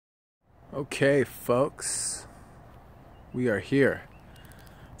Okay, folks, we are here.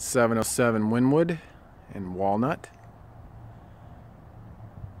 707 Windwood in Walnut.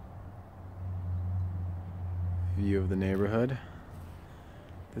 View of the neighborhood.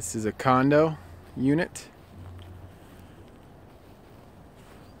 This is a condo unit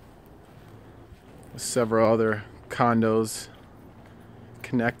with several other condos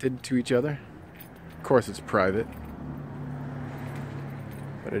connected to each other. Of course, it's private,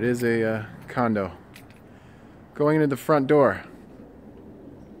 but it is a condo. Going into the front door.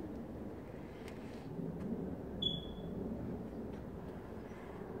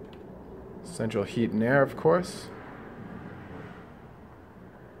 Central heat and air, of course.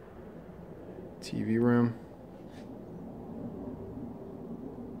 TV room.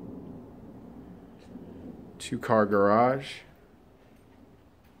 Two-car garage.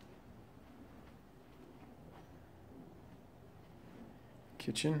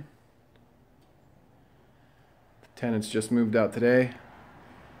 Kitchen. The tenants just moved out today,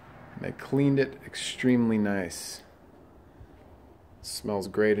 and they cleaned it extremely nice. Smells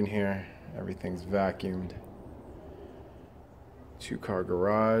great in here. Everything's vacuumed. Two-car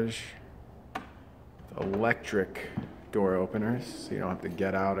garage. Electric door openers, so you don't have to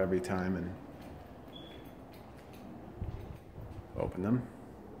get out every time and open them.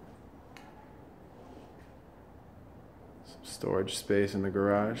 Some storage space in the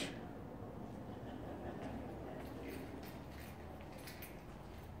garage.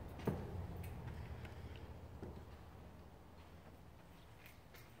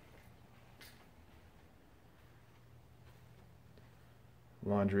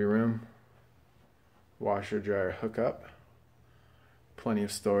 Laundry room. Washer dryer hookup. Plenty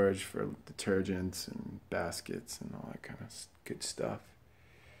of storage for detergents and baskets and all that kind of good stuff.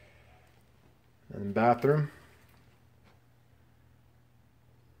 And bathroom.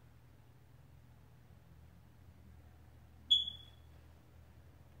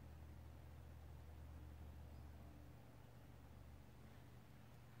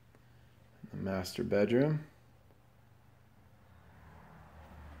 The master bedroom.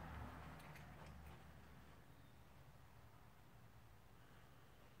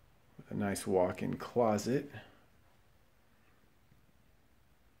 A nice walk-in closet.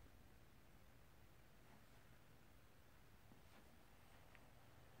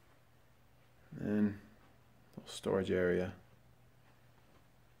 And little storage area.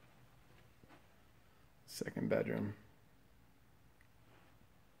 Second bedroom.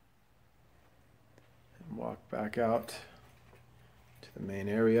 And walk back out to the main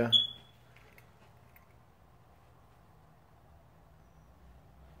area.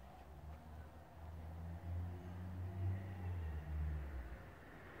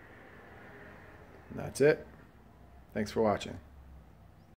 And that's it. Thanks for watching.